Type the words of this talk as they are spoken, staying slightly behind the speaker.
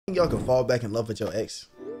Think y'all can fall back in love with your ex?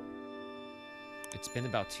 It's been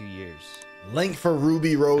about 2 years. Link for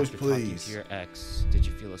Ruby Rose, After talking please. to your ex, did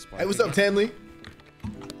you feel a spark? Hey, what's up, again? Tamley?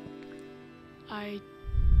 Sorry.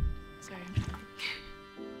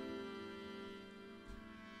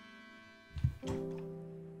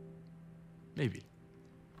 Maybe.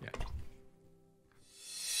 Yeah.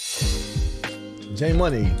 J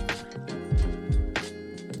Money.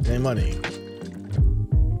 J Money.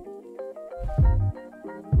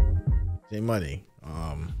 J Money.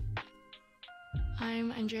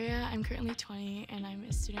 I'm Andrea. I'm currently 20 and I'm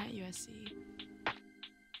a student at USC.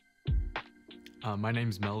 My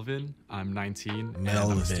name's Melvin. I'm 19 and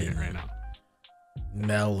Melvin. I'm a student right now.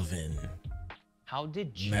 Melvin. How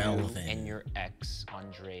did you Melvin. and your ex,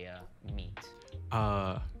 Andrea, meet?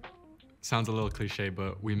 Sounds a little cliche,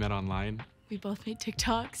 but we met online. We both made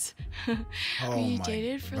TikToks. Oh We my,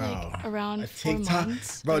 dated for bro. like around A 4 TikTok,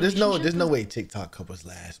 months. bro. There's no Relationship way TikTok couples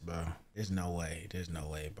last, bro. There's no way,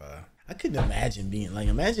 bro. I couldn't imagine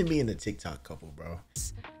being a TikTok couple, bro.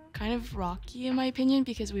 was kind of rocky in my opinion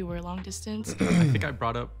because we were long distance. I think I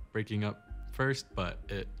brought up breaking up first, but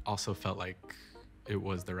it also felt like it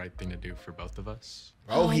was the right thing to do for both of us.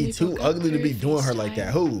 Bro, he We too broke up ugly to be through doing her like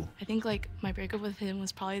that. FaceTime. Who? I think like my breakup with him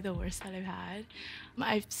was probably the worst that I've had.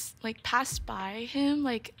 I've like passed by him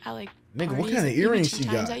like at like Nigga, what parties, kind of maybe earrings 2 she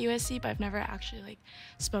times got? at USC, but I've never actually like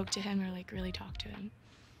spoke to him or like really talked to him.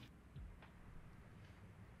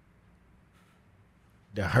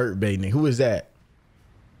 The hurt baiting. Who is that?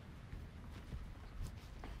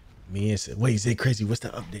 Me and said, wait, Zay Crazy, what's the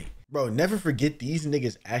update? Bro, never forget these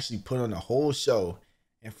niggas actually put on a whole show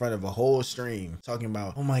in front of a whole stream talking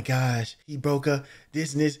about, oh my gosh, he broke up,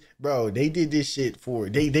 this and this. Bro, they did this shit for,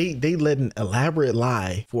 they let an elaborate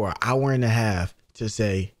lie for an hour and a half to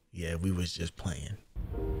say, yeah, we was just playing.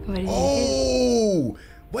 What did you Oh,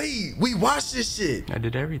 wait, we watched this shit. I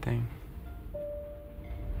did everything. do?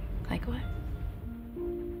 Like what?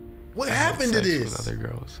 What I had happened to sex this? with other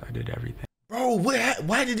girls. I did everything. Bro,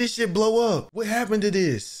 why did this shit blow up? What happened to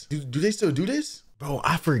this? Do they still do this? Bro,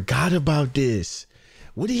 I forgot about this.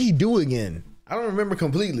 What did he do again? I don't remember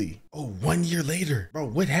completely. Oh, 1 year later. Bro,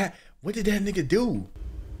 what did that nigga do?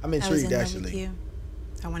 I'm I was intrigued in love actually. with you.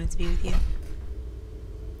 I wanted to be with you.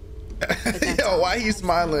 But that's Yo, all why I he had.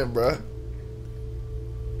 smiling, bro?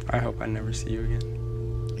 I hope I never see you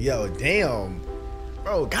again. Yo, damn.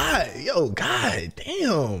 Bro, God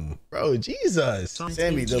damn. Bro, Jesus.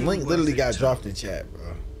 Sammy, the link literally got dropped in chat,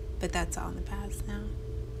 bro. But that's all in the past now.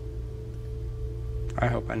 I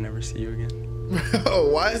hope I never see you again. Bro,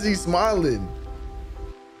 why is he smiling?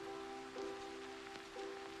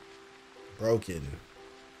 Broken.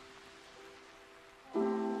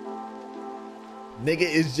 Nigga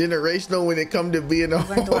is generational when it come to being a I've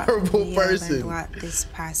learned a lot from horrible you. I learned a person. lot this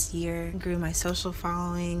past year. Grew my social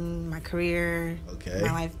following, my career. Okay.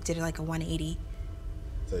 My life did like a 180.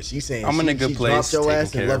 So she's saying I'm in a she good place, dropped your taking ass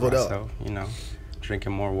and care of leveled up. myself, you know,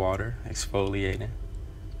 drinking more water, exfoliating.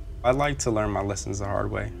 I'd like to learn my lessons the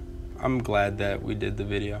hard way. I'm glad that we did the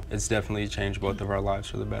video. It's definitely changed both of our lives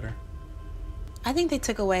for the better. I think they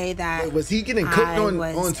took away that Wait, was he getting cooked I on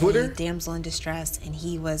was Twitter? a damsel in distress and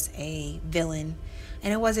he was a villain.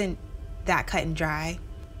 And it wasn't that cut and dry.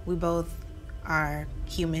 We both are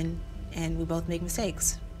human and we both make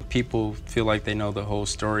mistakes. People feel like they know the whole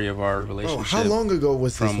story of our Bro, relationship. how long ago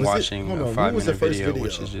was this? From Was it- watching hold a on, when was the 5-minute first video,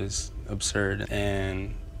 which is just absurd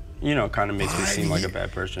and, you know, kind of makes me seem like a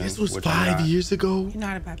bad person. This was which I'm 5 not. years ago? You're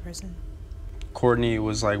not a bad person. Courtney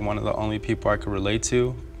was like one of the only people I could relate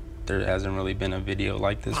to. There hasn't really been a video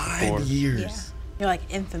like this before. 5 years. Yeah. You're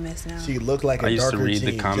like infamous now. She looked like a I used to darker read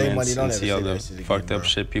the teen. comments J-Money, don't and ever see say all the that shit again, fucked up bro.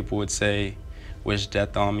 shit people would say, wish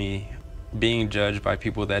death on me. Being judged by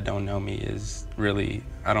people that don't know me is really,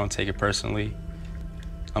 I don't take it personally.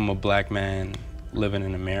 I'm a black man living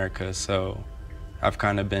in America, so I've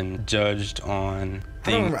kind of been judged on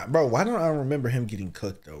things. Bro, why don't I remember him getting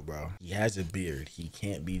cooked though, bro? He has a beard. He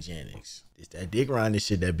can't be Janix. It's that dick riding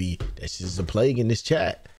shit that's just a plague in this chat.